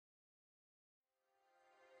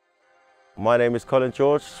My name is Colin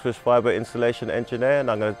George, Swish Fibre Installation Engineer, and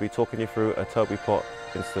I'm going to be talking you through a TOBYPOT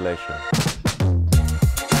installation.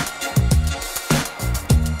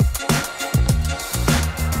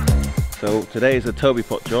 So today is a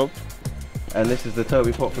TOBYPOT job, and this is the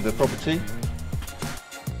TOBYPOT for the property.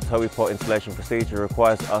 TOBYPOT installation procedure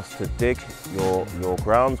requires us to dig your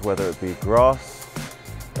grounds, whether it be grass,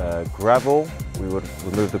 gravel. We would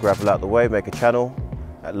remove the gravel out of the way, make a channel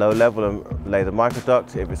at low level and lay the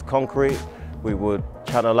microduct. If it's concrete, we would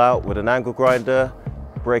channel out with an angle grinder,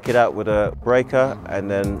 break it out with a breaker, and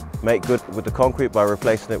then make good with the concrete by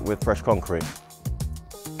replacing it with fresh concrete.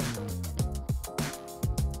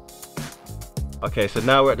 Okay, so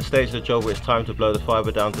now we're at the stage of the job where it's time to blow the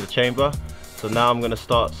fibre down to the chamber. So now I'm going to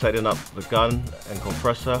start setting up the gun and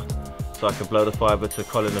compressor so I can blow the fibre to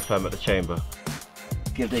Colin and Flem at the chamber.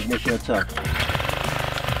 Give the ignition a tug.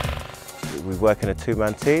 We work in a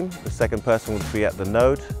two-man team. The second person would be at the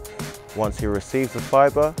node. Once he receives the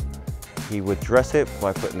fibre, he would dress it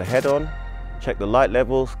by putting the head on, check the light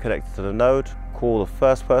levels connected to the node, call the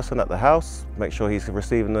first person at the house, make sure he's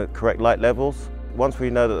receiving the correct light levels. Once we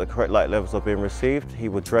know that the correct light levels are being received, he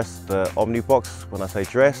would dress the Omni box. When I say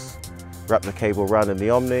dress, wrap the cable around in the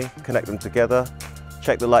Omni, connect them together,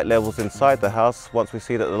 check the light levels inside the house. Once we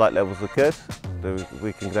see that the light levels are good,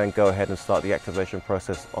 we can then go ahead and start the activation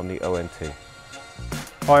process on the ONT.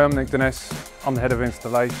 Hi, I'm Nick Dennis. I'm the head of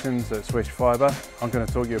installations at Swish Fibre. I'm going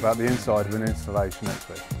to talk to you about the inside of an installation at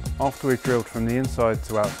Swish. After we've drilled from the inside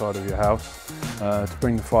to outside of your house, to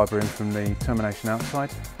bring the fibre in from the termination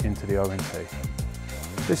outside into the ONT.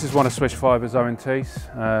 This is one of Swish Fibre's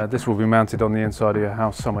ONTs. This will be mounted on the inside of your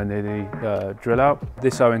house somewhere near the drill out.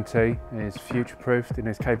 This ONT is future-proofed and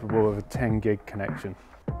is capable of a 10 gig connection.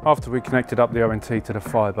 After we connected up the ONT to the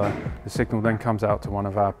fibre, the signal then comes out to one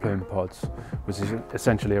of our plume pods, which is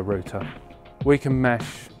essentially a router. We can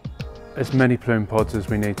mesh as many plume pods as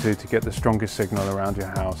we need to get the strongest signal around your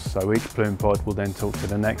house. So each plume pod will then talk to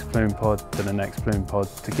the next plume pod, to the next plume pod,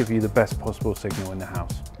 to give you the best possible signal in the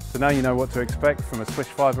house. So now you know what to expect from a Swish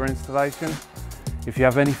Fibre installation. If you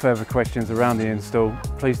have any further questions around the install,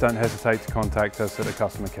 please don't hesitate to contact us at the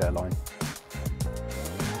customer care line.